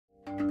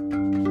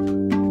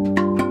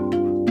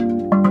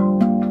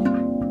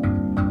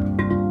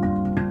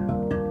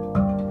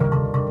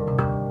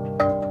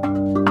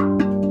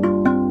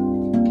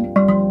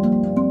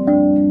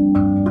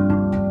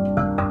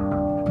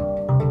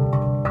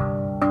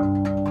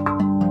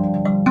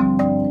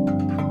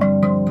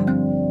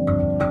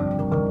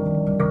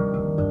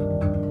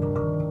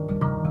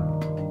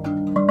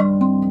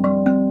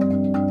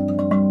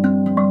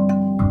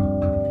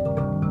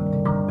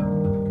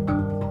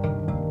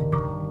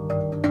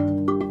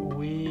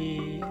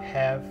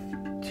have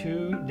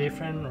two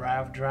different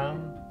RAV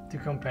drum to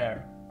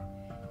compare.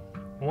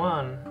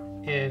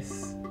 One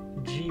is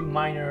G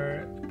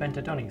Minor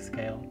Pentatonic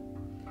scale,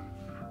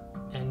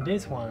 and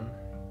this one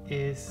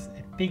is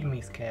a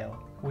Pygmy scale,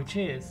 which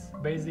is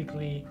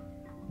basically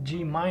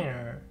G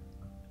minor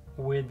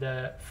with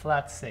a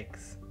flat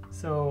 6.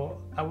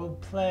 So I will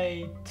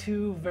play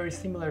two very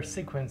similar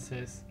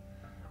sequences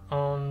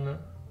on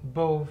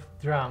both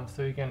drums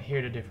so you can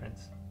hear the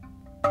difference.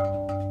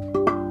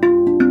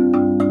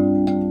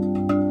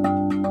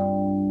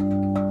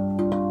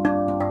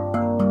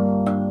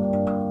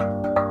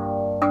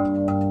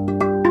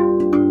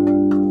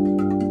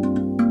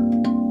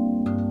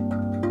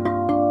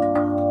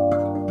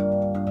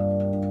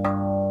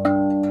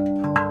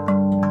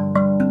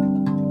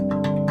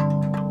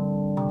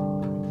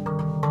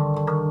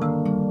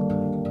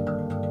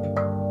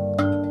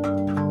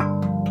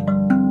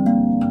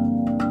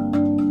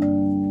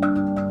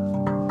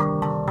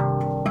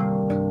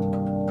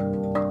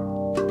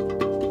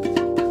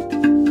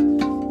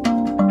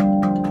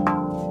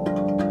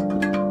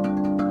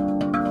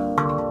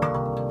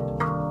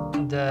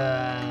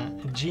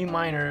 The G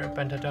Minor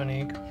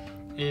Pentatonic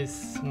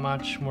is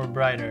much more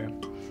brighter.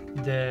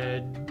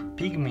 The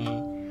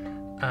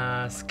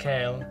Pygmy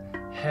scale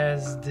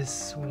has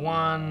this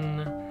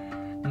one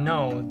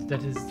note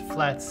that is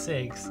flat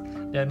 6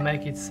 that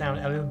make it sound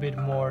a little bit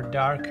more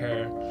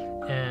darker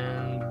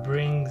and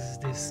brings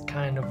this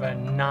kind of a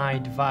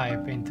night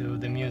vibe into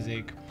the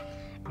music,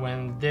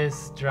 when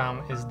this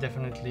drum is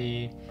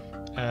definitely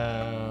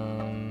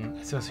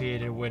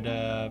associated with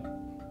I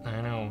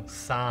don't know,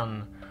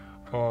 sun,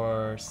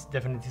 or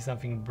definitely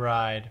something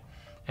bright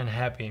and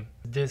happy.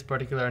 This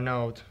particular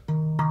note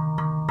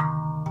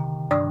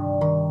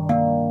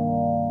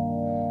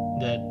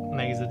that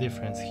makes the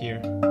difference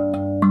here.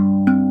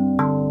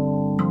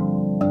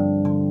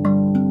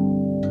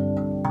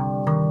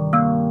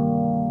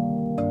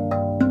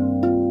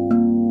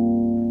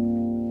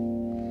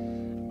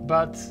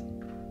 But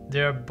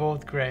they're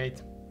both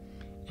great,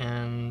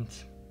 and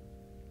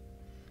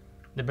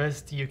the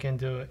best you can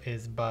do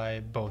is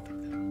buy both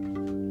of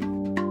them.